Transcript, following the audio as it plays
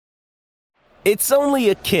It's only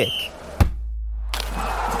a kick,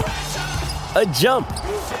 a jump,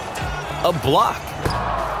 a block.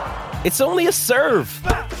 It's only a serve.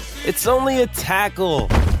 It's only a tackle,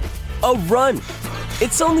 a run.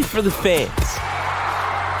 It's only for the fans.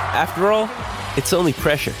 After all, it's only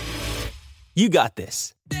pressure. You got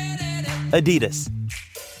this. Adidas.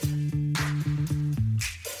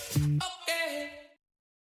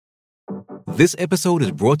 This episode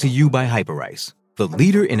is brought to you by Hyperice, the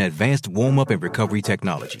leader in advanced warm-up and recovery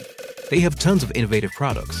technology. They have tons of innovative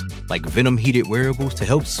products, like Venom-heated wearables to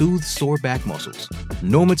help soothe sore back muscles,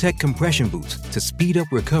 Normatec compression boots to speed up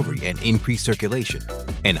recovery and increase circulation,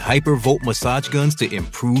 and Hypervolt massage guns to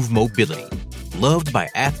improve mobility. Loved by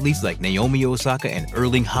athletes like Naomi Osaka and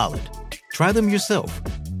Erling Haaland. Try them yourself.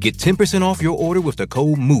 Get 10% off your order with the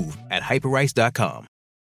code MOVE at Hyperice.com.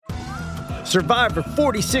 Survivor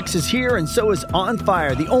 46 is here, and so is On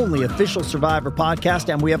Fire, the only official Survivor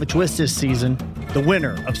podcast, and we have a twist this season. The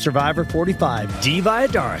winner of Survivor 45, Dee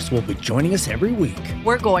Valladares, will be joining us every week.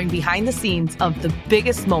 We're going behind the scenes of the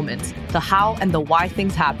biggest moments, the how and the why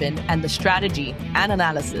things happen, and the strategy and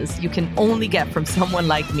analysis you can only get from someone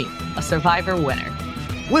like me, a Survivor winner.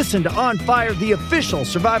 Listen to On Fire, the official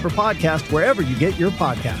Survivor podcast, wherever you get your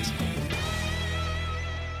podcast.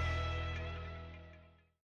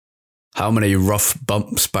 How many rough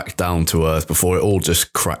bumps back down to earth before it all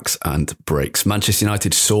just cracks and breaks? Manchester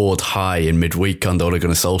United soared high in midweek under Ole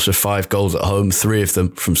Gunnar Solskjaer. 5 goals at home, 3 of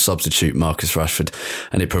them from substitute Marcus Rashford.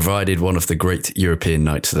 And it provided one of the great European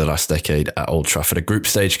nights of the last decade at Old Trafford. A group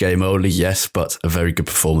stage game only, yes, but a very good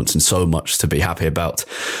performance and so much to be happy about.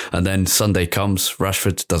 And then Sunday comes,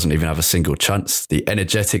 Rashford doesn't even have a single chance. The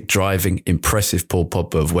energetic, driving, impressive Paul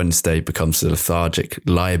Pogba of Wednesday becomes the lethargic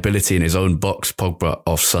liability in his own box. Pogba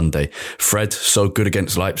off Sunday. Fred, so good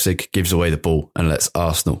against Leipzig, gives away the ball and lets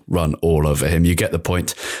Arsenal run all over him. You get the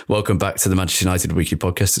point. Welcome back to the Manchester United Weekly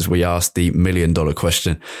Podcast as we ask the $1 million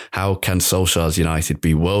question. How can Solskjaer's United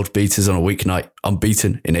be world beaters on a weeknight,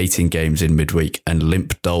 unbeaten in 18 games in midweek, and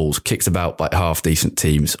limp dolls kicked about by half-decent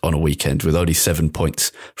teams on a weekend with only 7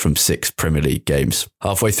 points from 6 Premier League games?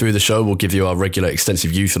 Halfway through the show, we'll give you our regular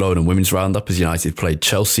extensive youth loan and women's roundup as United played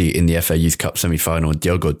Chelsea in the FA Youth Cup semi-final, and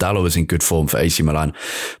Diogo Dalot is in good form for AC Milan.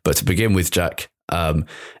 But to begin with, Jack,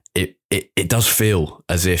 it does feel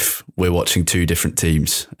as if we're watching 2 different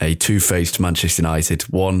teams, a two-faced Manchester United.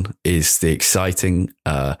 One is the exciting,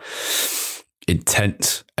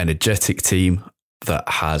 intense, energetic team that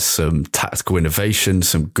has some tactical innovation,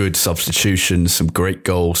 some good substitutions, some great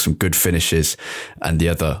goals, some good finishes, and the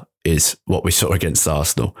other is what we saw against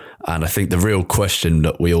Arsenal. And I think the real question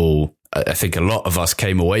that I think a lot of us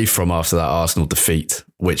came away from after that Arsenal defeat,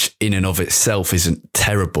 which in and of itself isn't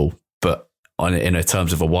terrible, but in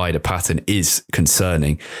terms of a wider pattern is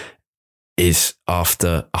concerning, is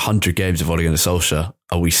after 100 games of Ole Gunnar Solskjaer,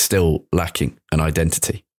 are we still lacking an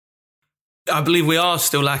identity? I believe we are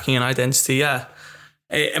still lacking an identity, yeah.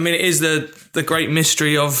 I mean, it is the great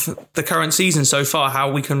mystery of the current season so far,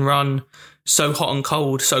 how we can run so hot and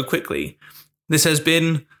cold so quickly. This has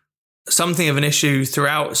been something of an issue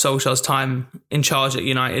throughout Solskjaer's time in charge at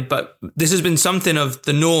United, but this has been something of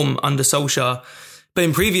the norm under Solskjaer. But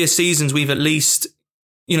in previous seasons, we've at least,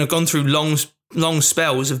 gone through long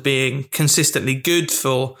spells of being consistently good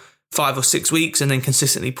for 5 or 6 weeks and then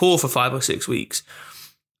consistently poor for 5 or 6 weeks.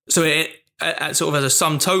 So it sort of as a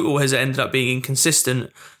sum total has ended up being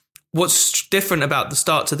inconsistent. What's different about the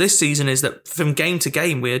start to this season is that from game to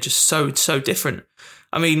game, we are just so different.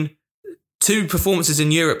 I mean, 2 performances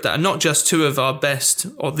in Europe that are not just 2 of our best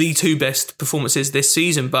or the 2 best performances this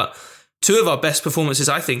season, but 2 of our best performances,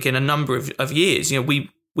 I think, in a number of years.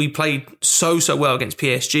 We played so well against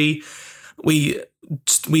PSG.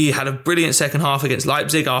 We had a brilliant second half against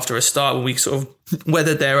Leipzig after a start when we sort of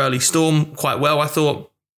weathered their early storm quite well. I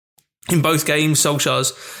thought in both games,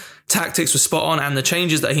 Solskjaer's tactics were spot on and the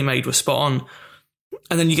changes that he made were spot on.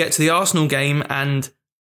 And then you get to the Arsenal game and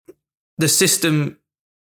the system,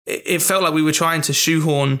 it felt like we were trying to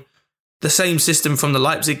shoehorn the same system from the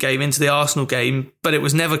Leipzig game into the Arsenal game, but it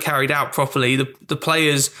was never carried out properly. The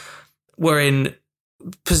players were in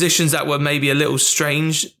positions that were maybe a little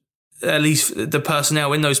strange. At least the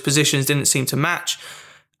personnel in those positions didn't seem to match.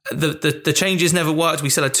 The changes never worked. We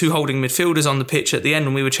still had 2 holding midfielders on the pitch at the end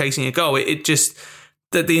when we were chasing a goal. It just,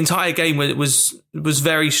 that the entire game was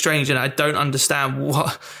very strange, and I don't understand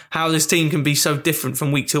how this team can be so different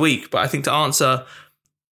from week to week. But I think to answer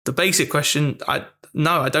the basic question, I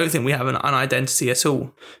don't think we have an identity at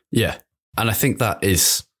all. Yeah. And I think that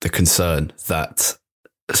is the concern, that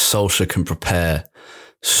Solskjaer can prepare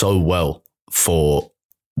so well for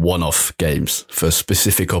one-off games, for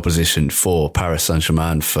specific opposition, for Paris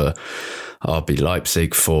Saint-Germain, for RB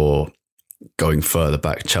Leipzig, for going further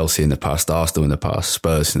back, Chelsea in the past, Arsenal in the past,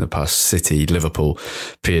 Spurs in the past, City, Liverpool,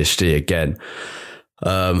 PSG again.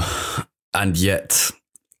 And yet,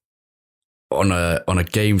 on a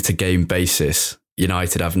game-to-game basis,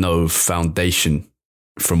 United have no foundation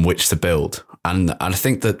from which to build. And I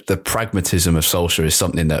think that the pragmatism of Solskjaer is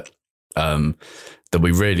something that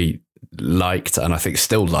we really liked, and I think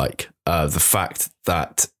still like, the fact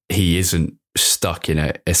that he isn't stuck in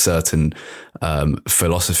a certain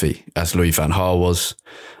philosophy, as Louis van Gaal was,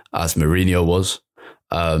 as Mourinho was,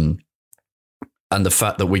 and the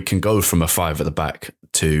fact that we can go from a 5 at the back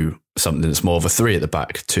to something that's more of a 3 at the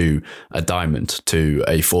back, to a diamond, to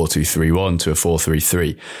a 4-2-3-1, to a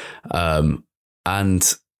 4-3-3,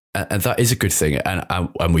 and that is a good thing.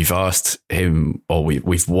 And we've asked him, or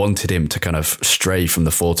we've wanted him to kind of stray from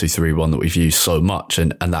the 4-2-3-1 that we've used so much,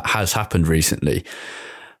 and that has happened recently.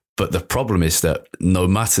 But the problem is that no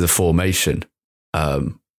matter the formation,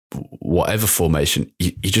 whatever formation,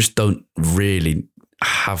 you just don't really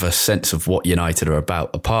have a sense of what United are about,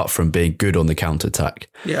 apart from being good on the counter-attack.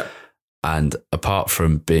 Yeah. And apart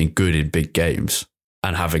from being good in big games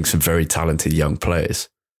and having some very talented young players.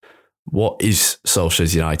 What is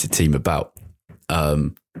Solskjaer's United team about?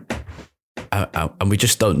 And we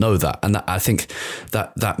just don't know that. And I think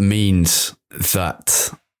that means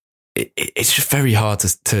that it's just very hard to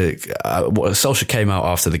Solskjaer came out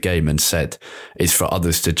after the game and said it's for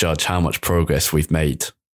others to judge how much progress we've made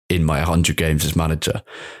in my 100 games as manager.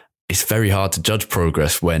 It's very hard to judge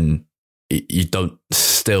progress when you don't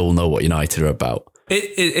still know what United are about.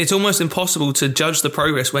 It's almost impossible to judge the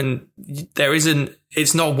progress when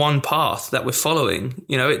it's not one path that we're following.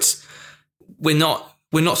 You know, we're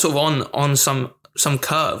not sort of on some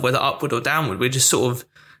curve, whether upward or downward. We're just sort of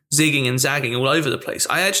zigging and zagging all over the place.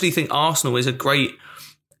 I actually think Arsenal is a great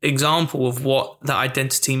example of what that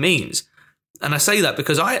identity means. And I say that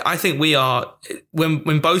because I think we are,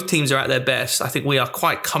 when both teams are at their best, I think we are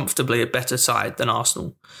quite comfortably a better side than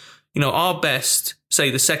Arsenal. You know, our best,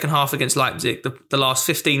 say the second half against Leipzig, the last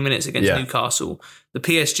 15 minutes against Newcastle, the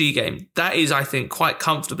PSG game, that is, I think, quite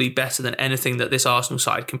comfortably better than anything that this Arsenal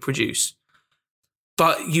side can produce.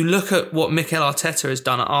 But you look at what Mikel Arteta has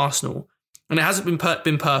done at Arsenal, and it hasn't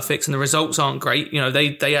been perfect, and the results aren't great. You know,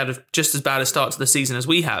 they had just as bad a start to the season as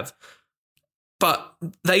we have. But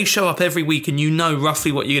they show up every week, and you know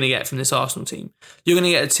roughly what you're going to get from this Arsenal team. You're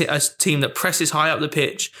going to get a team that presses high up the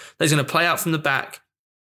pitch, that's going to play out from the back,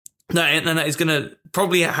 and that is going to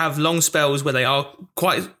probably have long spells where they are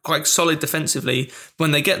quite solid defensively.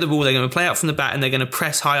 When they get the ball, they're going to play out from the back and they're going to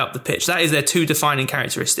press high up the pitch. That is their two defining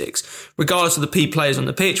characteristics, regardless of the key players on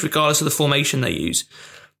the pitch, regardless of the formation they use.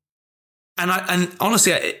 And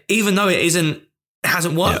honestly, even though it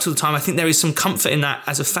hasn't worked all the time, I think there is some comfort in that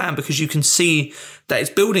as a fan, because you can see that it's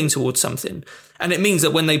building towards something. And it means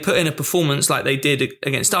that when they put in a performance like they did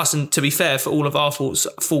against us, and to be fair, for all of our faults,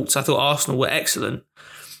 I thought Arsenal were excellent.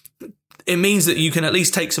 It means that you can at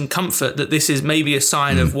least take some comfort that this is maybe a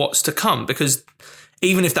sign of what's to come, because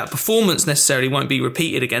even if that performance necessarily won't be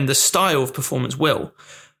repeated again, the style of performance will.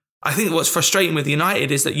 I think what's frustrating with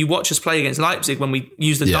United is that you watch us play against Leipzig when we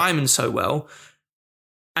use the diamond so well.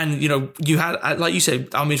 And, you know, you had, like you said,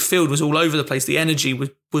 our midfield was all over the place. The energy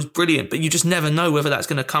was brilliant, but you just never know whether that's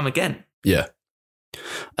going to come again. Yeah.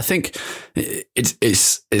 I think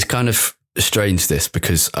it's kind of strange, this,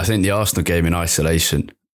 because I think the Arsenal game in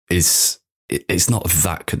isolation it's not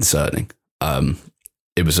that concerning.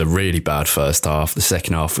 It was a really bad first half. The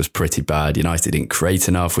second half was pretty bad. United didn't create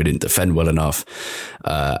enough. We didn't defend well enough.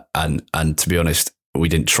 And to be honest, we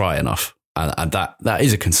didn't try enough. And that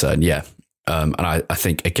is a concern, yeah. And I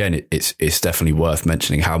think, again, it's definitely worth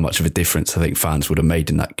mentioning how much of a difference I think fans would have made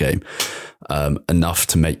in that game. Enough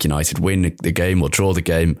to make United win the game or draw the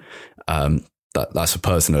game. That's a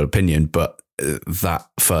personal opinion, but that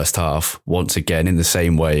first half, once again, in the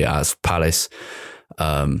same way as Palace,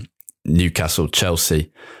 Newcastle,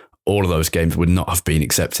 Chelsea, all of those games would not have been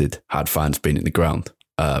accepted had fans been in the ground.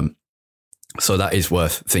 So that is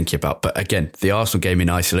worth thinking about. But again, the Arsenal game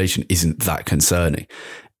in isolation isn't that concerning.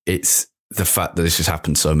 It's the fact that this has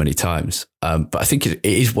happened so many times. But I think it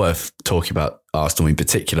is worth talking about Arsenal in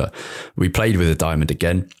particular. We played with a diamond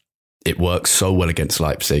again. It works so well against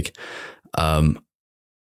Leipzig.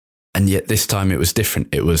 And yet this time it was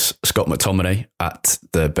different. It was Scott McTominay at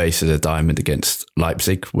the base of the diamond against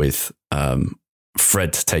Leipzig, with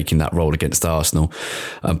Fred taking that role against Arsenal.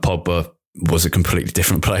 And Pogba was a completely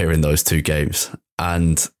different player in those two games.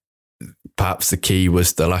 And perhaps the key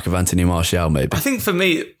was the lack of Anthony Martial, maybe. I think for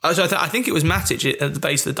me, I think it was Matic at the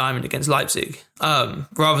base of the diamond against Leipzig,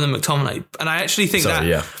 rather than McTominay. And I actually think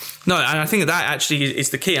No, and I think that actually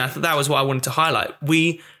is the key. I think that was what I wanted to highlight.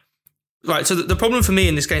 So the problem for me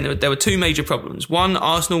in this game, there were two major problems. One,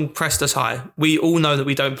 Arsenal pressed us high. We all know that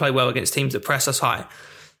we don't play well against teams that press us high.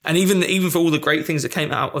 And even for all the great things that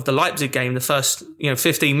came out of the Leipzig game, the first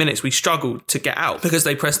 15 minutes, we struggled to get out because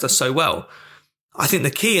they pressed us so well. I think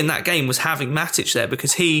the key in that game was having Matic there,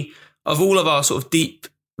 because he, of all of our sort of deep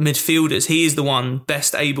midfielders, he is the one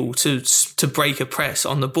best able to break a press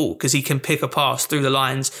on the ball, because he can pick a pass through the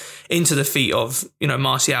lines into the feet of,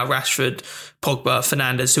 Martial, Rashford, Pogba,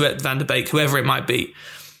 Fernandes, Van der Beek, whoever it might be.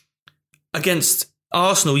 Against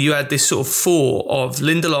Arsenal, you had this sort of four of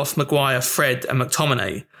Lindelof, Maguire, Fred and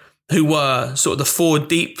McTominay, who were sort of the four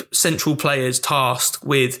deep central players tasked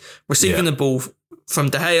with receiving the ball from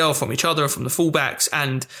De Gea, from each other, from the fullbacks,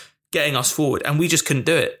 and getting us forward. And we just couldn't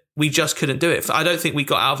do it. We just couldn't do it. I don't think we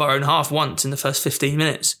got out of our own half once in the first 15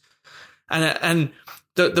 minutes. And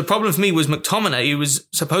the problem for me was McTominay, who was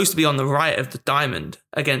supposed to be on the right of the diamond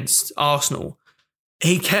against Arsenal.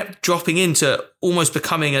 He kept dropping into almost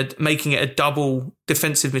making it a double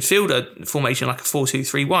defensive midfielder formation, like a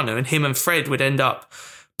 4-2-3-1. And him and Fred would end up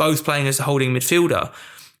both playing as a holding midfielder.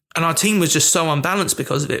 And our team was just so unbalanced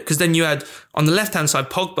because of it. Because then you had, on the left-hand side,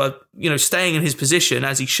 Pogba, staying in his position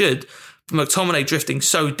as he should, McTominay drifting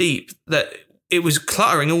so deep that it was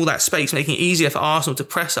cluttering all that space, making it easier for Arsenal to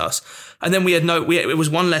press us. And then it was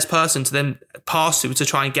one less person to then pass to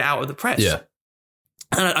try and get out of the press. Yeah.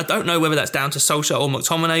 And I don't know whether that's down to Solskjaer or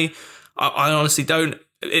McTominay. I honestly don't.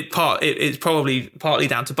 It's probably partly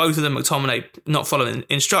down to both of them. McTominay not following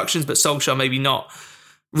instructions, but Solskjaer maybe not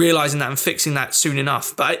realising that and fixing that soon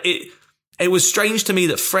enough. But it was strange to me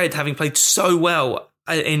that Fred, having played so well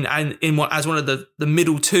as one of the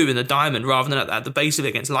middle two in the diamond rather than at the base of it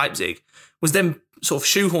against Leipzig, was then sort of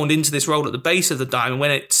shoehorned into this role at the base of the diamond,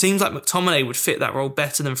 when it seems like McTominay would fit that role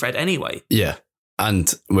better than Fred anyway. Yeah.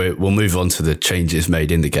 And we'll move on to the changes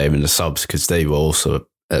made in the game and the subs, because they were also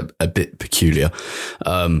a bit peculiar.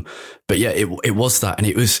 But yeah, it was that. And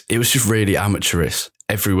it was just really amateurish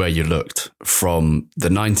everywhere you looked, from the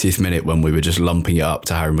 90th minute when we were just lumping it up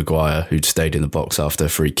to Harry Maguire, who'd stayed in the box after a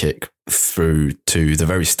free kick, through to the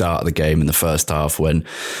very start of the game in the first half when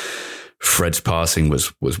Fred's passing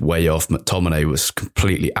was way off. McTominay was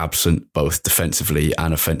completely absent, both defensively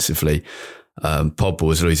and offensively. Pogba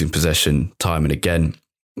was losing possession time and again.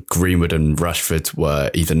 Greenwood and Rashford were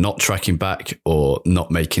either not tracking back or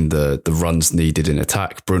not making the runs needed in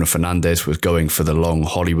attack. Bruno Fernandes was going for the long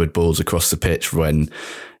Hollywood balls across the pitch, when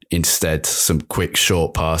instead some quick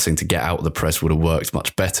short passing to get out of the press would have worked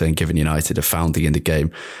much better and given United a founding in the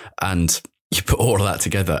game. And you put all of that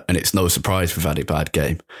together and it's no surprise we've had a bad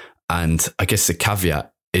game. And I guess the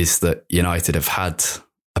caveat is that United have had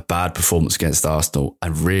a bad performance against Arsenal,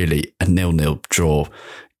 and really a 0-0 draw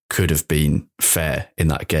could have been fair in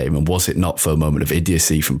that game. And was it not for a moment of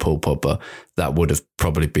idiocy from Paul Pogba, that would have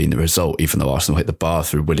probably been the result, even though Arsenal hit the bar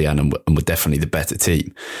through Willian and were definitely the better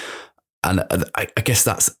team. And I guess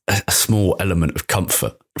that's a small element of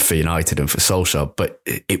comfort for United and for Solskjaer, but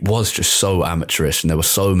it was just so amateurish, and there were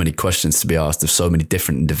so many questions to be asked of so many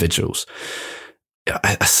different individuals.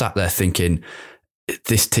 I sat there thinking,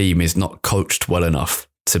 this team is not coached well enough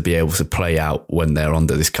to be able to play out when they're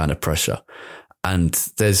under this kind of pressure. And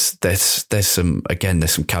there's some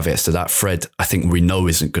caveats to that. Fred, I think we know,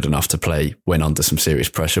 isn't good enough to play when under some serious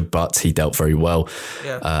pressure, but he dealt very well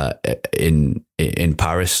in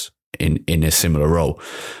Paris in a similar role.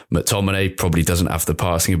 McTominay probably doesn't have the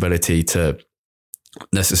passing ability to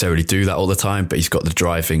necessarily do that all the time, but he's got the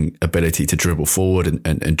driving ability to dribble forward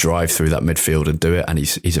and drive through that midfield and do it. And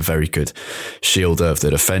he's a very good shielder of the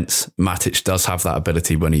defence. Matic does have that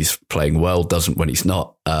ability when he's playing well, doesn't when he's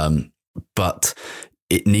not. But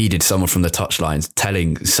it needed someone from the touchlines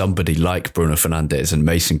telling somebody like Bruno Fernandes and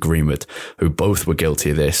Mason Greenwood, who both were guilty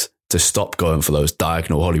of this, to stop going for those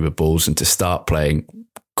diagonal Hollywood balls and to start playing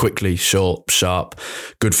quickly, short, sharp,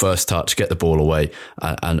 good first touch, get the ball away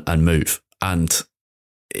and move. And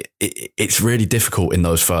it's really difficult in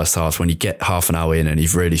those first halves when you get half an hour in and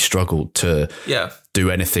you've really struggled to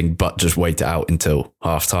do anything but just wait it out until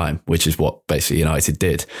half time, which is what basically United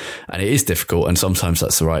did. And it is difficult, and sometimes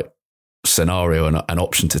that's the right scenario and an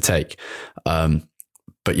option to take.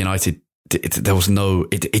 But United, there was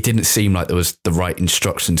it didn't seem like there was the right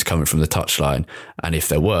instructions coming from the touchline. And if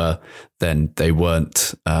there were, then they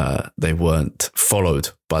weren't followed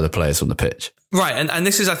by the players on the pitch. Right. And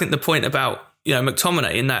this is, I think, the point about,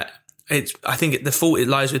 McTominay, in that I think the fault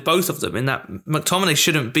lies with both of them, in that McTominay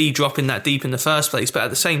shouldn't be dropping that deep in the first place. But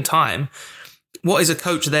at the same time, what is a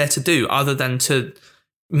coach there to do other than to,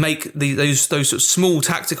 make those sort of small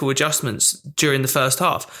tactical adjustments during the first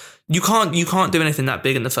half. You can't do anything that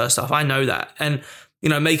big in the first half. I know that. And,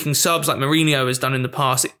 making subs like Mourinho has done in the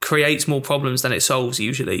past, it creates more problems than it solves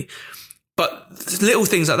usually. But little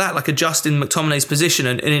things like that, like adjusting McTominay's position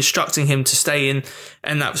and instructing him to stay in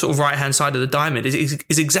that sort of right-hand side of the diamond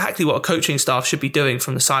is exactly what a coaching staff should be doing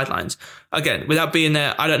from the sidelines. Again, without being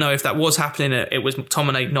there, I don't know if that was happening. It was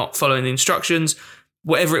McTominay not following the instructions.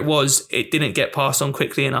 Whatever it was, it didn't get passed on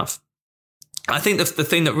quickly enough. I think the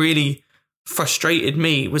thing that really frustrated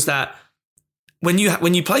me was that when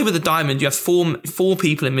you play with a diamond, you have four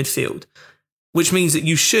people in midfield, which means that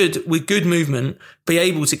you should, with good movement, be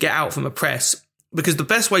able to get out from a press. Because the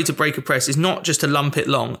best way to break a press is not just to lump it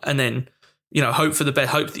long and then, hope for the best,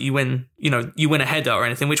 hope that you win, you win a header or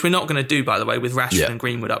anything, which we're not going to do, by the way, with Rashford and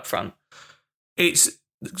Greenwood up front. It's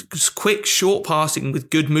quick, short passing with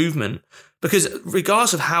good movement. Because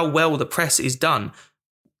regardless of how well the press is done,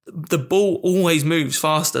 the ball always moves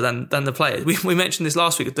faster than the players. We mentioned this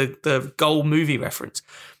last week, the goal movie reference.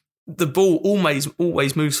 The ball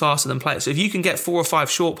always moves faster than players. So if you can get 4 or 5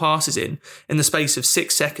 short passes in the space of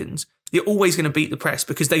 6 seconds, you're always going to beat the press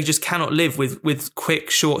because they just cannot live with quick,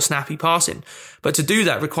 short, snappy passing. But to do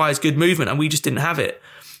that requires good movement, and we just didn't have it.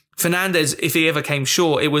 Fernandes, if he ever came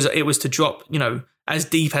short, it was to drop, as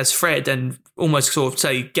deep as Fred and almost sort of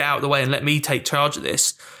say, get out of the way and let me take charge of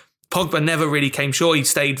this. Pogba never really came short. He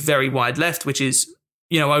stayed very wide left, which is,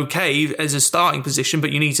 okay as a starting position,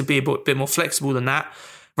 but you need to be a bit more flexible than that.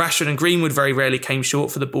 Rashford and Greenwood very rarely came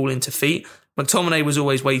short for the ball into feet. McTominay was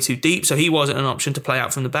always way too deep, so he wasn't an option to play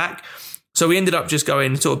out from the back. So we ended up just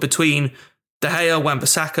going sort of between De Gea,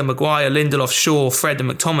 Wan-Bissaka, Maguire, Lindelof, Shaw, Fred and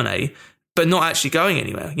McTominay, but not actually going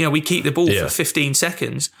anywhere. We keep the ball for 15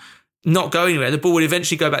 seconds, not going anywhere. The ball would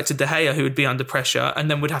eventually go back to De Gea, who would be under pressure, and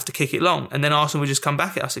then would have to kick it long. And then Arsenal would just come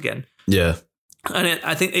back at us again. Yeah. And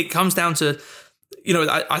I think it comes down to,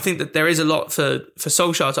 I think that there is a lot for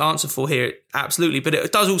Solskjaer to answer for here, absolutely. But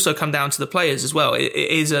it does also come down to the players as well.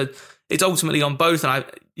 It's ultimately on both. And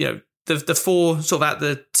the four sort of at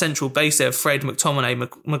the central base there, Fred,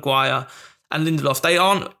 McTominay, Maguire and Lindelof, they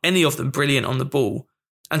aren't any of them brilliant on the ball.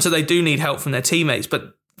 And so they do need help from their teammates.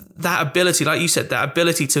 But that ability, like you said, that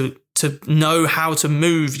ability to know how to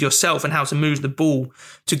move yourself and how to move the ball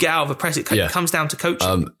to get out of a press, it comes down to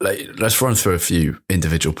coaching. Let's run through a few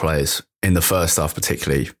individual players. In the first half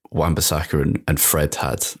particularly, Wan-Bissaka and Fred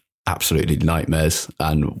had absolutely nightmares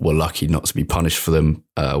and were lucky not to be punished for them.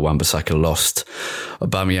 Wan-Bissaka lost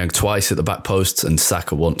Aubameyang twice at the back post and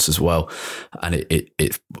Saka once as well. And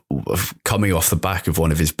it coming off the back of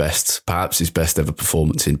one of his best, perhaps his best ever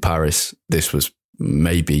performance in Paris, this was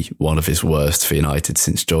maybe one of his worst for United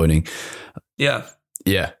since joining. Yeah.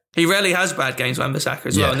 He rarely has bad games, Wan-Bissaka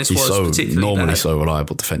as well, and this was particularly normally bad. So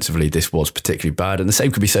reliable defensively. This was particularly bad, and the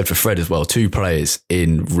same could be said for Fred as well. 2 players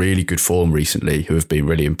in really good form recently who have been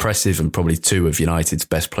really impressive, and probably 2 of United's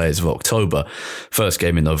best players of October. First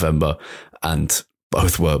game in November, and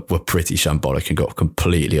both were pretty shambolic and got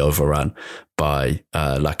completely overran by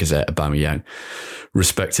Lacazette, Aubameyang,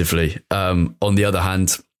 respectively. On the other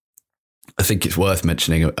hand, I think it's worth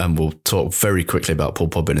mentioning, and we'll talk very quickly about Paul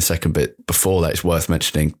Pogba in a second, but before that, it's worth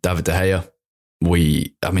mentioning David De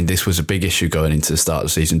Gea. This was a big issue going into the start of the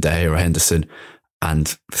season, De Gea or Henderson,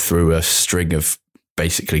 and through a string of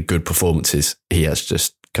basically good performances, he has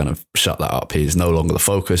just kind of shut that up. He is no longer the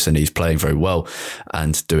focus, and he's playing very well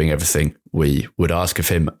and doing everything we would ask of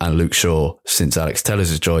him. And Luke Shaw, since Alex Telles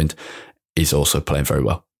has joined, is also playing very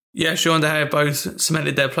well. Yeah, Shaw and De Gea both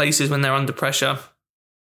cemented their places when they're under pressure.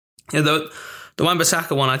 Yeah, the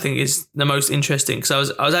Wan-Bissaka one I think is the most interesting,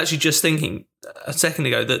 because I was actually just thinking a second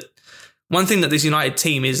ago that one thing that this United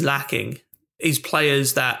team is lacking is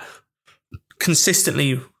players that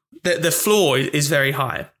consistently, the floor is very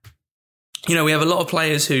high. We have a lot of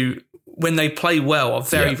players who, when they play well, are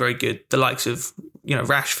very, very good. The likes of,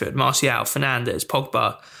 Rashford, Martial, Fernandes,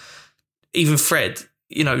 Pogba, even Fred,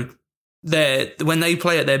 when they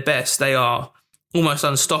play at their best, they are almost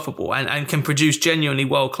unstoppable and can produce genuinely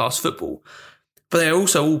world-class football. But they're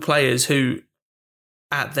also all players who,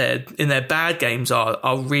 in their bad games,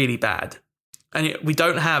 are really bad. And we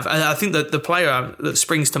don't have, and I think that the player that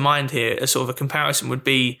springs to mind here as sort of a comparison would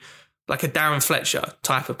be like a Darren Fletcher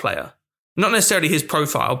type of player. Not necessarily his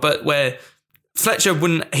profile, but where Fletcher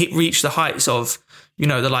wouldn't reach the heights of,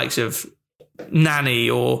 the likes of Nani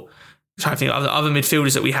or I'm trying to think of other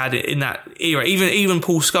midfielders that we had in that era. Even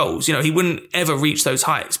Paul Scholes, he wouldn't ever reach those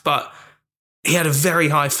heights, but he had a very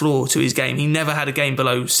high floor to his game. He never had a game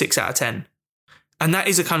below 6 out of 10. And that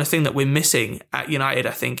is the kind of thing that we're missing at United,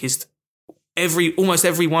 I think, is almost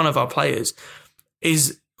every one of our players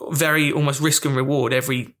is very almost risk and reward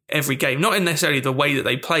every game. Not in necessarily the way that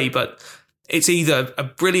they play, but it's either a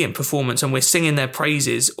brilliant performance and we're singing their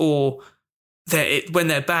praises, or when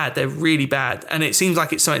they're bad, they're really bad. And it seems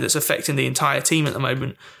like it's something that's affecting the entire team at the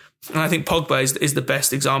moment. And I think Pogba is the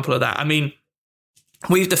best example of that. I mean,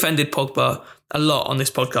 we've defended Pogba a lot on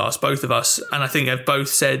this podcast, both of us, and I think I've both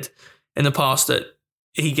said in the past that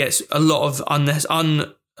he gets a lot of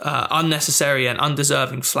unnecessary and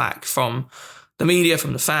undeserving flack from the media,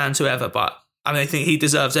 from the fans, whoever. But I mean, I think he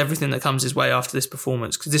deserves everything that comes his way after this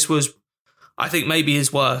performance, because this was, I think, maybe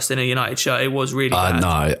his worst in a United shirt. It was really bad.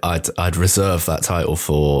 No, I'd reserve that title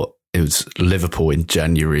for, it was Liverpool in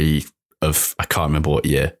January of, I can't remember what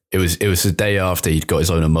year. It was the day after he'd got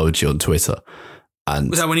his own emoji on Twitter. And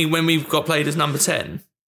was that when we got played as number 10?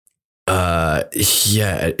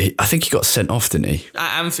 Yeah, I think he got sent off, didn't he?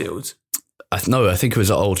 At Anfield? I think it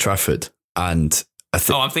was at Old Trafford. And I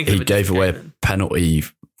think he gave away a penalty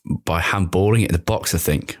by handballing it in the box, I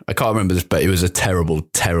think. I can't remember this, but it was a terrible,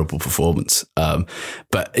 terrible performance.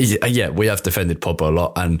 But yeah, we have defended Pogba a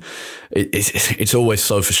lot, and it's always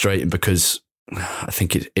so frustrating because I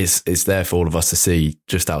think it's there for all of us to see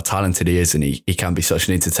just how talented he is, and he can be such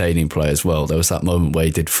an entertaining player as well. There was that moment where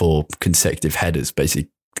he did 4 consecutive headers, basically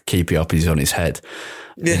keeping up on his head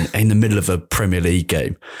in the middle of a Premier League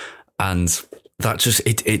game. And that just,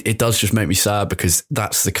 it does just make me sad, because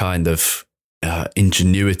that's the kind of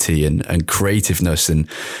ingenuity and creativeness and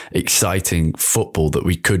exciting football that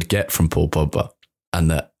we could get from Paul Pogba, and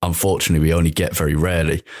that unfortunately we only get very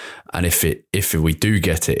rarely. And if we do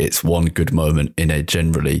get it, it's one good moment in a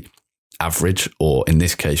generally average, or in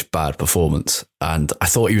this case, bad performance. And I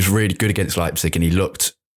thought he was really good against Leipzig, and he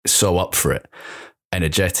looked so up for it.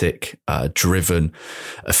 Energetic, driven,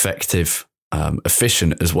 effective,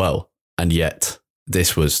 efficient as well. And yet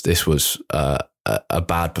this was a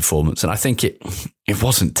bad performance. And I think it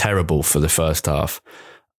wasn't terrible for the first half.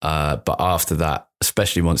 But after that,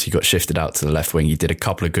 especially once he got shifted out to the left wing, he did a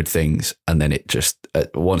couple of good things. And then it just,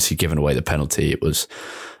 once he'd given away the penalty, it was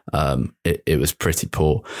pretty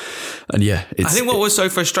poor. And yeah, I think what was so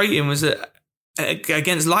frustrating was that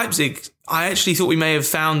against Leipzig, I actually thought we may have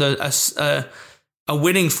found a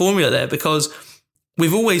winning formula there, because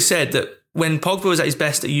we've always said that when Pogba was at his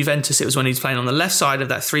best at Juventus, it was when he was playing on the left side of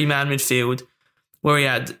that 3-man midfield, where he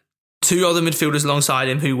had 2 other midfielders alongside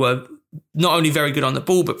him who were not only very good on the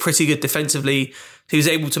ball, but pretty good defensively. He was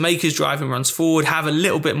able to make his driving runs forward, have a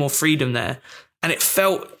little bit more freedom there. And it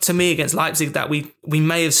felt to me against Leipzig that we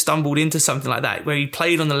may have stumbled into something like that, where he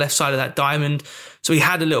played on the left side of that diamond. So he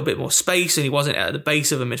had a little bit more space, and he wasn't at the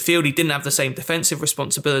base of a midfield. He didn't have the same defensive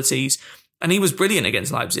responsibilities. And he was brilliant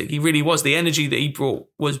against Leipzig. He really was. The energy that he brought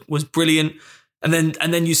was brilliant. And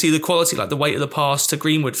then you see the quality, like the weight of the pass to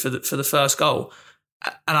Greenwood for the first goal.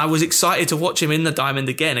 And I was excited to watch him in the diamond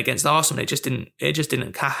again against Arsenal. It just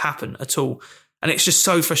didn't happen at all. And it's just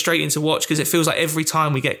so frustrating to watch, because it feels like every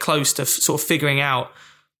time we get close to sort of figuring out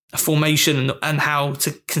a formation and how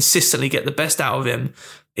to consistently get the best out of him,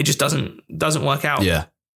 it just doesn't work out. Yeah,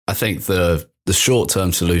 I think the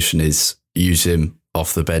short-term solution is use him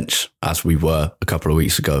off the bench, as we were a couple of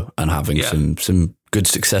weeks ago, and having some good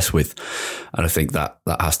success with. And I think that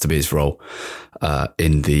has to be his role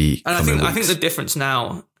in the coming weeks. I think the difference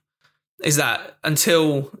now is that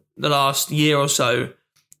until the last year or so,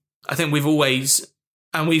 I think we've always,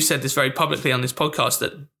 and we've said this very publicly on this podcast,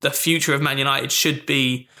 that the future of Man United should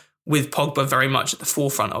be with Pogba very much at the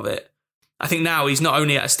forefront of it. I think now he's not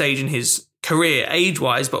only at a stage in his career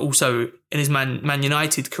age-wise, but also in his Man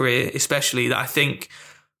United career especially, that I think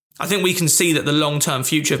we can see that the long-term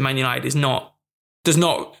future of Man United does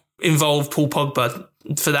not involve Paul Pogba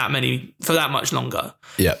for that much longer.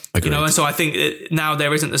 Yeah, agreed. And so I think now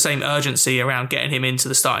there isn't the same urgency around getting him into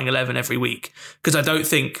the starting 11 every week, because I don't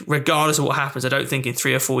think, regardless of what happens, I don't think in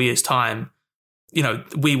 3 or 4 years' time,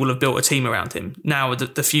 we will have built a team around him. Now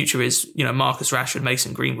the future is, Marcus Rashford,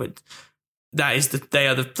 Mason Greenwood. They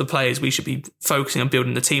are the players we should be focusing on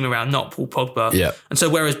building the team around, not Paul Pogba. Yeah. And so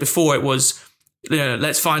whereas before it was,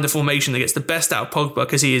 let's find a formation that gets the best out of Pogba,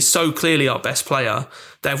 because he is so clearly our best player,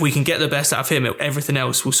 that if we can get the best out of him, everything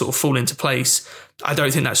else will sort of fall into place. I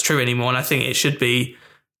don't think that's true anymore. And I think it should be,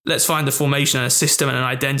 let's find a formation and a system and an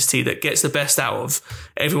identity that gets the best out of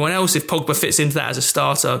everyone else. If Pogba fits into that as a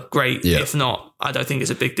starter, great. Yeah. If not, I don't think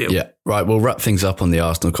it's a big deal. Yeah. Right. We'll wrap things up on the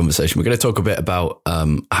Arsenal conversation. We're going to talk a bit about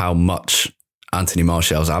how much Anthony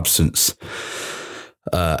Martial's absence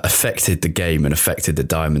affected the game and affected the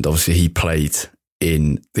diamond. Obviously, he played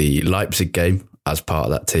in the Leipzig game as part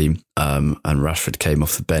of that team, and Rashford came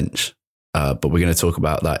off the bench. But we're going to talk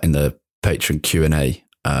about that in the Patreon Q&A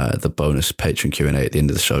the bonus patron Q&A at the end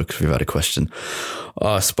of the show, because we've had a question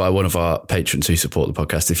asked by one of our patrons who support the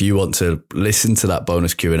podcast. If you want to listen to that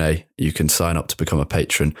bonus Q&A, you can sign up to become a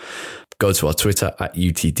patron. Go to our Twitter at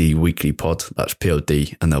UTD Weekly Pod. That's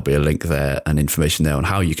POD, and there'll be a link there and information there on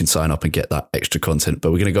how you can sign up and get that extra content.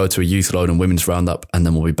 But we're going to go to a youth loan and women's roundup, and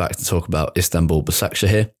then we'll be back to talk about Istanbul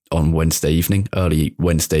Başakşehir on Wednesday evening, early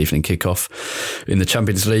Wednesday evening kickoff in the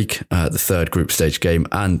Champions League, the third group stage game,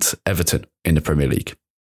 and Everton in the Premier League.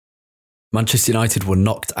 Manchester United were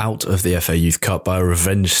knocked out of the FA Youth Cup by a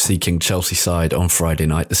revenge-seeking Chelsea side on Friday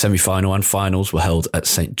night. The semi-final and finals were held at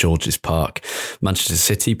St George's Park. Manchester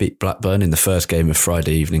City beat Blackburn in the first game of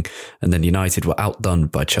Friday evening, and then United were outdone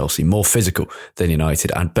by Chelsea, more physical than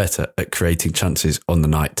United and better at creating chances on the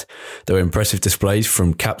night. There were impressive displays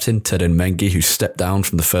from captain Teden Mengi, who stepped down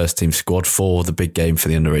from the first-team squad for the big game for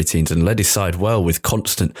the under-18s and led his side well with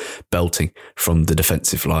constant belting from the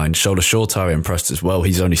defensive line. Shola Shoretire impressed as well.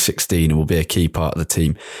 He's only 16 and will be a key part of the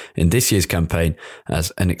team in this year's campaign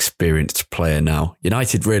as an experienced player now.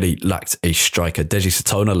 United really lacked a striker. Deji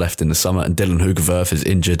Satona left in the summer and Dylan Hugerwerf is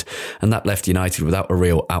injured, and that left United without a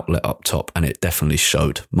real outlet up top, and it definitely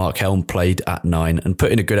showed. Mark Helm played at 9 and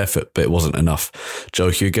put in a good effort, but it wasn't enough.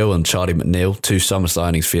 Joe Hugo and Charlie McNeil, two summer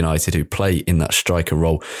signings for United who play in that striker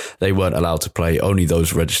role, they weren't allowed to play. Only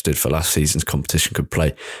those registered for last season's competition could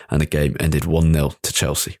play, and the game ended 1-0 to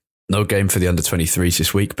Chelsea. No game for the under-23s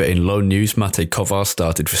this week, but in loan news, Mate Kovar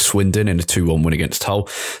started for Swindon in a 2-1 win against Hull.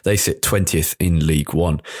 They sit 20th in League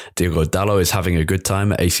One. Diogo Dalot is having a good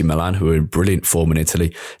time at AC Milan, who are in brilliant form in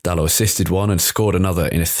Italy. Dalot assisted one and scored another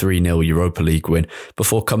in a 3-0 Europa League win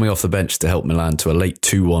before coming off the bench to help Milan to a late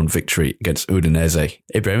 2-1 victory against Udinese.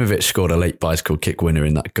 Ibrahimovic scored a late bicycle kick winner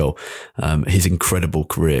in that goal. His incredible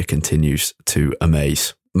career continues to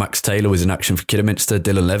amaze. Max Taylor was in action for Kidderminster.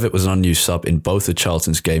 Dylan Levitt was an unused sub in both of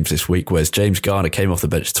Charlton's games this week, whereas James Garner came off the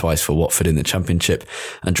bench twice for Watford in the Championship.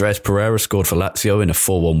 Andreas Pereira scored for Lazio in a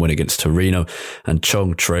 4-1 win against Torino, and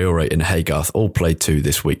Chong Traore and Haygarth all played too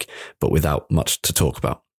this week, but without much to talk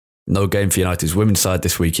about. No game for United's women's side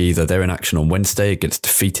this week either. They're in action on Wednesday against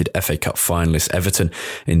defeated FA Cup finalists Everton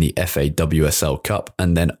in the FA WSL Cup,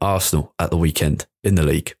 and then Arsenal at the weekend in the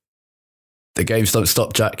league. The games don't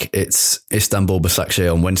stop, Jack. It's Istanbul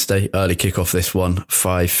Başakşehir on Wednesday. Early kickoff this one,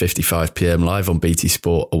 5:55 p.m. live on BT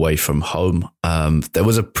Sport away from home. There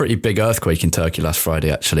was a pretty big earthquake in Turkey last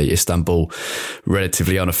Friday, actually. Istanbul,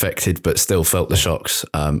 relatively unaffected, but still felt the shocks.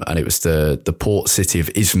 And it was the port city of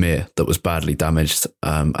Izmir that was badly damaged.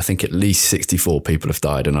 I think at least 64 people have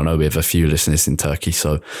died. And I know we have a few listeners in Turkey,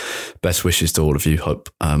 so best wishes to all of you. Hope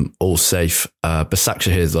all safe.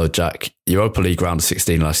 Başakşehir, though, Jack, Europa League round of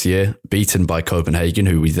 16 last year, beaten by Copenhagen,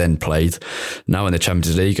 who we then played. Now in the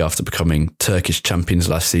Champions League, after becoming Turkish champions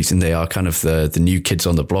last season, they are kind of the new kids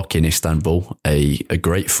on the block in Istanbul, a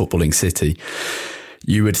great footballing city.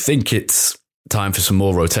 You would think it's time for some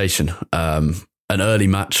more rotation. An early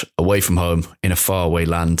match away from home in a faraway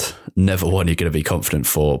land, never one you're going to be confident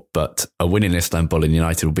for, but a win in Istanbul and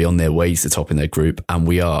United will be on their way to the top in their group, and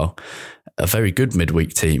we are a very good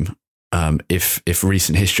midweek team. If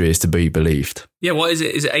recent history is to be believed. Yeah, what is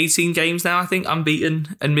it? Is it 18 games now, I think,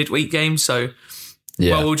 unbeaten and midweek games? So,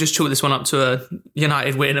 yeah. Well, we'll just chalk this one up to a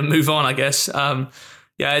United win and move on, I guess. Yeah,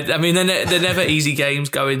 I mean, they're never easy games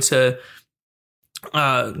going to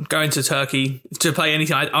Turkey to play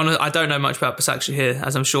anything. I don't know much about Başakşehir,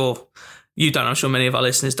 as I'm sure you don't. I'm sure many of our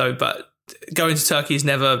listeners don't, but going to Turkey is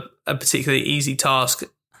never a particularly easy task.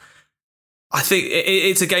 I think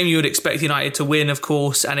it's a game you would expect United to win, of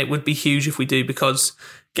course, and it would be huge if we do, because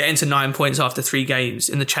getting to 9 points after 3 games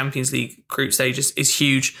in the Champions League group stage is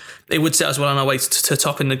huge. It would set us well on our way to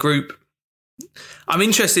top in the group. I'm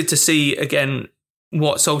interested to see, again,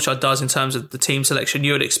 what Solskjaer does in terms of the team selection.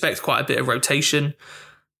 You would expect quite a bit of rotation,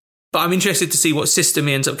 but I'm interested to see what system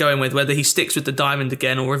he ends up going with, whether he sticks with the diamond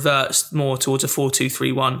again or reverts more towards a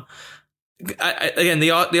 4-2-3-1. Again,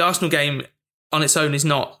 the Arsenal game on its own is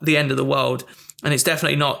not the end of the world, and it's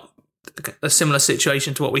definitely not a similar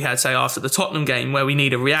situation to what we had, say, after the Tottenham game, where we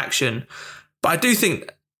need a reaction. But I do think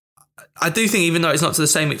even though it's not to the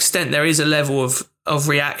same extent, there is a level of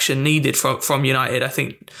reaction needed from United. I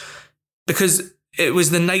think because it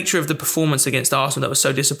was the nature of the performance against Arsenal that was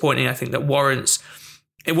so disappointing. I think that warrants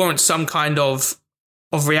some kind of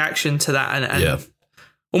reaction to that, and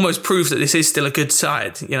almost proof that this is still a good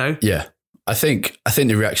side. You know? Yeah. I think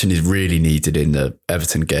the reaction is really needed in the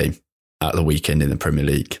Everton game at the weekend in the Premier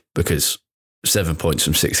League, because 7 points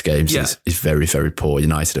from 6 games is very, very poor.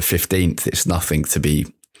 United are 15th. It's nothing to be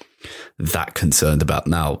that concerned about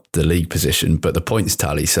now, the league position, but the points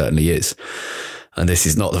tally certainly is. And this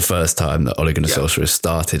is not the first time that Ole Gunnar Solskjaer has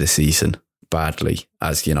started a season badly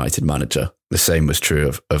as United manager. The same was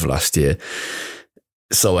true of last year.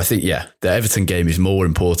 So I think, the Everton game is more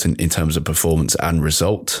important in terms of performance and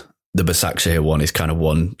result. The Başakşehir one is kind of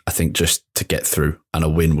one, I think, just to get through, and a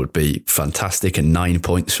win would be fantastic. And 9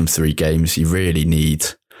 points from 3 games, you really need,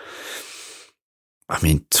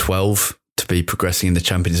 12 to be progressing in the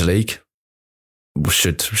Champions League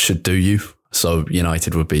should do you. So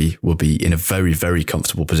United would be in a very, very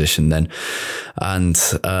comfortable position then. And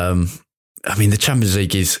the Champions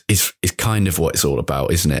League is kind of what it's all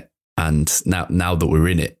about, isn't it? And now that we're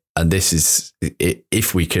in it, and this is,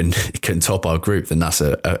 if we can top our group, then that's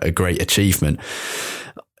a great achievement.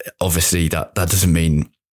 Obviously, that doesn't mean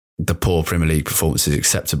the poor Premier League performance is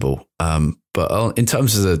acceptable. But in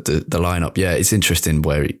terms of the lineup, it's interesting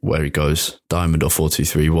where he goes, Diamond or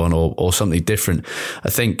 4-2-3-1 or something different. I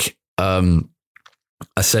think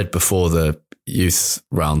I said before the youth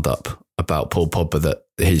roundup about Paul Pogba that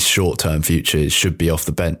his short-term future should be off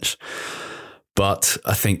the bench. But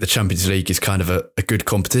I think the Champions League is kind of a good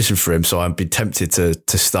competition for him. So I'd be tempted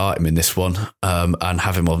to start him in this one and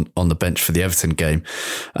have him on the bench for the Everton game.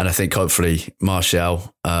 And I think hopefully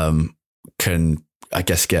Martial can, I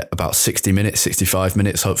guess, get about 60 minutes, 65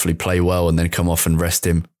 minutes, hopefully play well and then come off and rest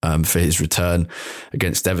him for his return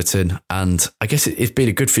against Everton. And I guess it's been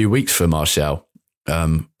a good few weeks for Martial.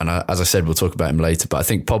 As I said, we'll talk about him later. But I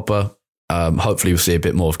think Pogba, hopefully we'll see a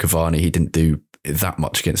bit more of Cavani. He didn't do that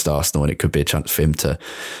much against Arsenal, and it could be a chance for him to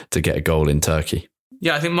get a goal in Turkey.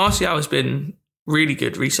 Yeah, I think Martial has been really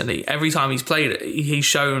good recently. Every time he's played, he's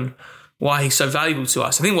shown why he's so valuable to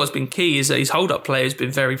us. I think what's been key is that his hold-up play has been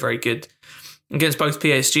very, very good. Against both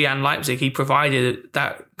PSG and Leipzig, he provided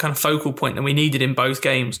that kind of focal point that we needed in both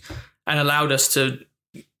games and allowed us to,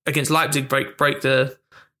 against Leipzig, break the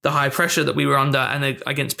high pressure that we were under, and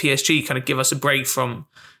against PSG kind of give us a break from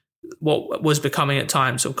what was becoming at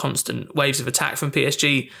times sort of constant waves of attack from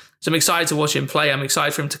PSG. So I'm excited to watch him play. I'm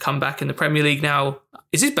excited for him to come back in the Premier League now.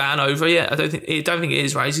 Is his ban over yet? I don't think it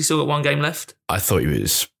is, right? Has he still got 1 game left? I thought he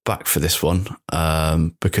was back for this one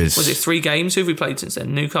because... Was it 3 games? Who have we played since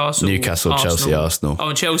then? Newcastle, Arsenal. Chelsea, Arsenal. Oh,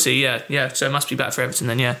 and Chelsea, yeah. So it must be back for Everton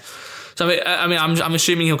then, yeah. So I'm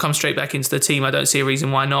assuming he'll come straight back into the team. I don't see a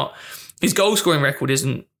reason why not. His goal scoring record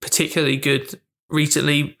isn't particularly good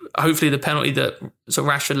recently. Hopefully the penalty that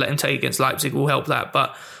Rashford let him take against Leipzig will help that.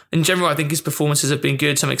 But in general, I think his performances have been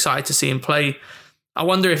good, so I'm excited to see him play. I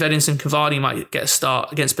wonder if Edinson Cavani might get a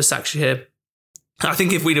start against Başakşehir. I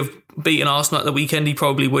think if we'd have beaten Arsenal at the weekend, he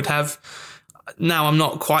probably would have. Now I'm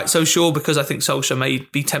not quite so sure, because I think Solskjaer may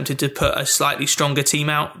be tempted to put a slightly stronger team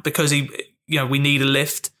out because we need a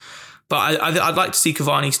lift. But I'd like to see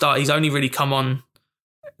Cavani start. He's only really come on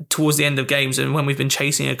towards the end of games and when we've been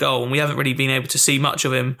chasing a goal, and we haven't really been able to see much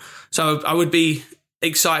of him. So I would be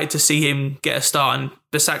excited to see him get a start, and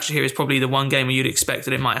Başakşehir is probably the one game where you'd expect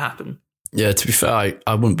that it might happen. Yeah, to be fair,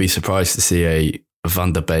 I wouldn't be surprised to see a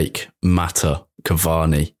Van der Beek, Mata,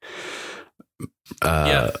 Cavani,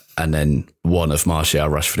 and then one of Martial,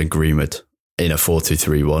 Rashford and Greenwood in a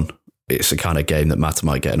 4-2-3-1. It's the kind of game that Mata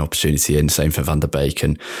might get an opportunity in, same for Van der Beek.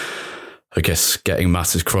 And I guess getting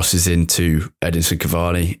Mata's crosses into Edinson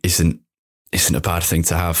Cavani isn't a bad thing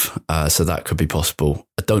to have. So that could be possible.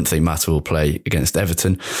 I don't think Mata will play against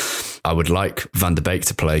Everton. I would like Van der Beek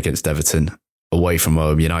to play against Everton away from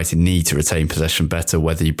home. United need to retain possession better.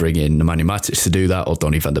 Whether you bring in Nemanja Matic to do that or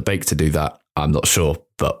Donny van der Beek to do that, I'm not sure.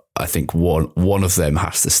 But I think one of them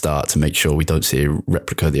has to start to make sure we don't see a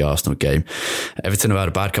replica of the Arsenal game. Everton have had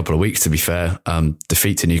a bad couple of weeks, to be fair.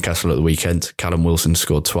 Defeat to Newcastle at the weekend. Callum Wilson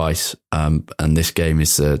scored twice. And this game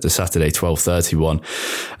is the Saturday 12:30 one.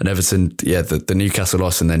 And Everton, the Newcastle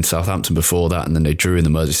loss and then Southampton before that. And then they drew in the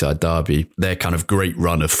Merseyside derby. Their kind of great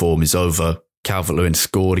run of form is over. Calvert-Lewin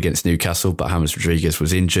scored against Newcastle, but James Rodriguez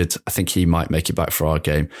was injured. I think he might make it back for our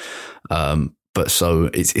game. But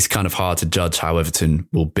so it's kind of hard to judge how Everton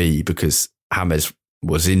will be, because James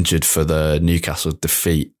was injured for the Newcastle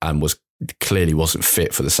defeat and clearly wasn't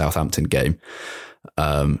fit for the Southampton game.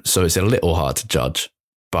 So it's a little hard to judge,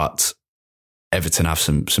 but Everton have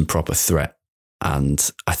some proper threat. And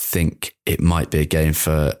I think it might be a game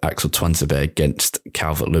for Axel Tuanzebe against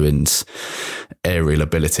Calvert-Lewin's aerial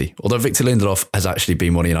ability. Although Victor Lindelof has actually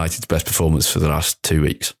been one of United's best performers for the last 2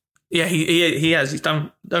 weeks. Yeah, he has. He's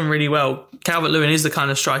done really well. Calvert-Lewin is the kind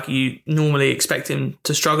of striker you normally expect him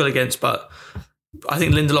to struggle against, but I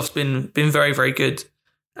think Lindelof's been very, very good.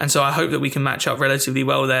 And so I hope that we can match up relatively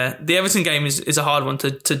well there. The Everton game is a hard one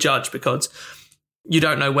to judge, because you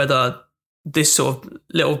don't know whether this sort of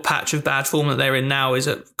little patch of bad form that they're in now is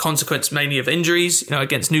a consequence mainly of injuries.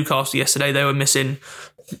 Against Newcastle yesterday, they were missing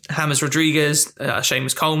James Rodriguez,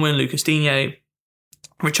 Seamus Coleman, Lucas Digne.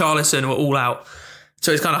 Richarlison were all out.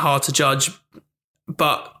 So it's kind of hard to judge.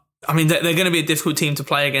 But, I mean, they're going to be a difficult team to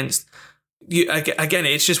play against. Again,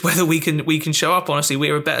 it's just whether we can show up, honestly.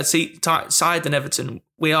 We're a better side than Everton.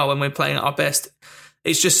 We are when we're playing at our best.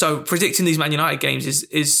 It's just so predicting these Man United games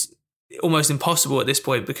is almost impossible at this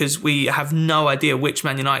point because we have no idea which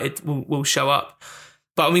Man United will show up.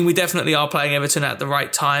 But I mean, we definitely are playing Everton at the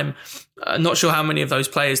right time. Not sure how many of those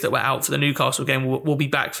players that were out for the Newcastle game will be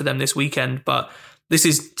back for them this weekend, but this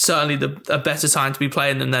is certainly a better time to be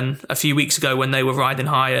playing them than a few weeks ago when they were riding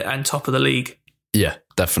high and top of the league. Yeah,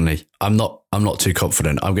 definitely. I'm not too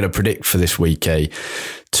confident. I'm going to predict for this week a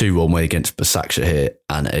 2-1 win against Başakşehir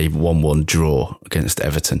and a 1-1 draw against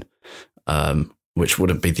Everton, which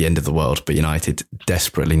wouldn't be the end of the world, but United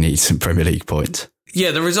desperately need some Premier League points.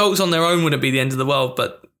 Yeah, the results on their own wouldn't be the end of the world,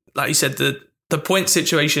 but like you said, the point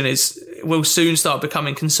situation will soon start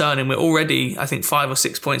becoming concerning. We're already, I think, 5 or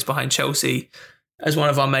 6 points behind Chelsea as one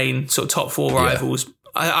of our main sort of top 4 rivals.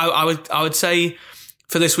 Yeah. I would say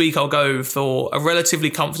for this week, I'll go for a relatively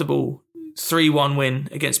comfortable 3-1 win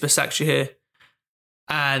against Başakşehir.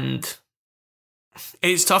 And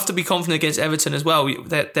it's tough to be confident against Everton as well.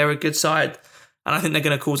 They're a good side, and I think they're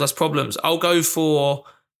going to cause us problems. I'll go for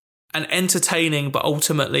an entertaining but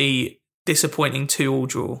ultimately disappointing 2-2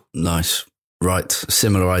 draw. Nice. Right,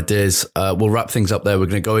 similar ideas. We'll wrap things up there. We're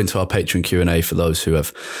going to go into our Patreon Q&A for those who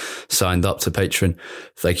have signed up to Patreon.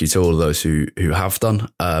 Thank you to all of those who have done.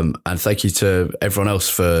 And thank you to everyone else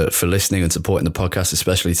for listening and supporting the podcast,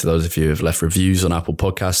 especially to those of you who have left reviews on Apple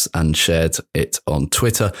Podcasts and shared it on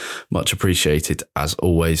Twitter. Much appreciated, as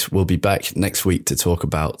always. We'll be back next week to talk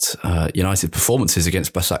about United performances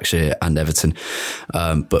against Başakşehir and Everton.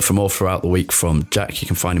 But from all throughout the week from Jack, you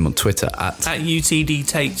can find him on Twitter at UTD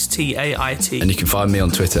Tates, TAIT. And you can find me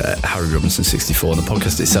on Twitter at Harry Robinson64 and the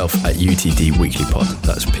podcast itself at UTD Weekly Pod.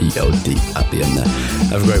 That's PLD at the end there.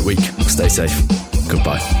 Have a great week. Stay safe.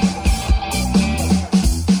 Goodbye.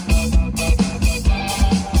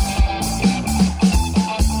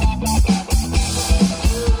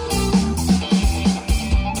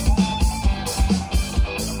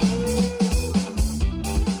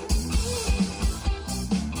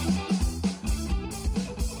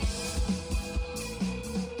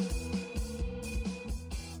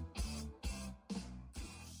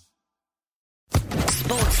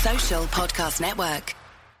 Podcast Network.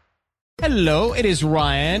 Hello, it is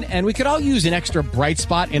Ryan, and we could all use an extra bright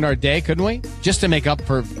spot in our day, couldn't we? Just to make up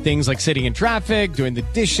for things like sitting in traffic, doing the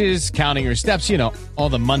dishes, counting your steps, all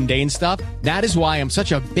the mundane stuff. That is why I'm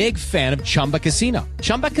such a big fan of Chumba Casino.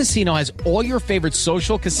 Chumba Casino has all your favorite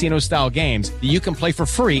social casino style games that you can play for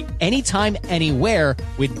free anytime, anywhere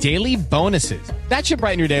with daily bonuses. That should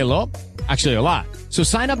brighten your day a little. Actually, a lot. So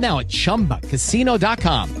sign up now at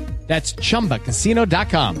ChumbaCasino.com. That's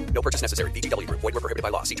ChumbaCasino.com. No purchase necessary. VGW Group. Void where prohibited by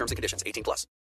law. See terms and conditions. 18+.